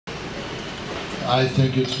I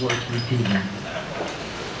think it's worth repeating.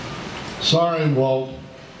 Sorry, Walt,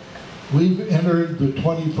 we've entered the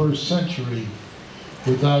 21st century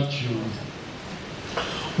without you.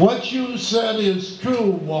 What you said is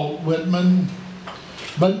true, Walt Whitman,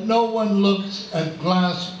 but no one looks at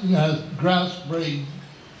grass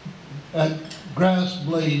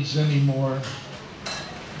blades anymore.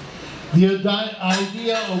 The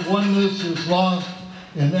idea of oneness is lost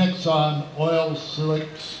in Exxon oil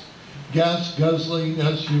slicks, gas-guzzling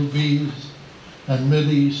SUVs, and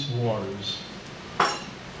Mideast wars.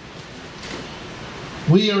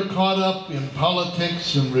 We are caught up in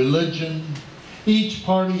politics and religion, each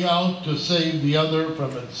party out to save the other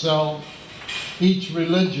from itself, each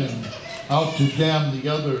religion out to damn the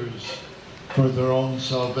others for their own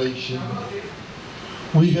salvation.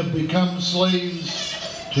 We have become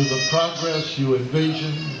slaves to the progress you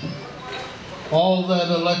envisioned. All that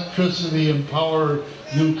electricity and power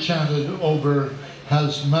you chanted over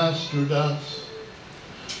has mastered us.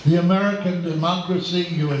 The American democracy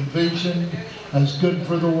you envisioned as good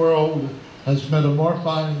for the world has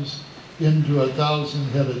metamorphosed into a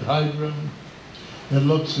 1,000-headed hydra. It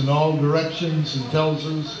looks in all directions and tells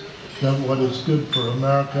us that what is good for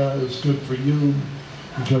America is good for you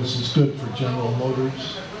because it's good for General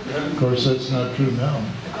Motors. Of course, that's not true now.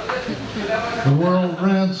 The world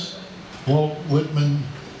rants, Walt Whitman.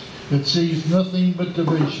 It sees nothing but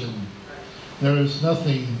division. There is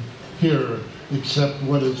nothing here except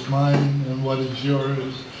what is mine and what is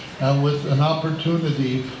yours. And with an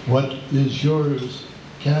opportunity, what is yours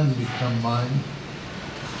can become mine.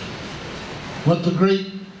 One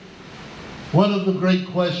of the great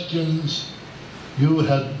questions you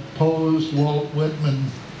had posed, Walt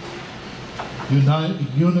Whitman,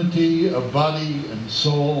 unity of body and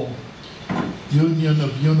soul, union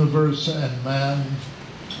of universe and man,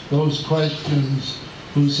 those questions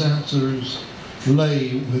whose answers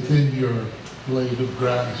lay within your blade of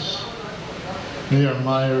grass. They are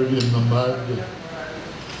mired in the mud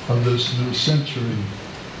of this new century.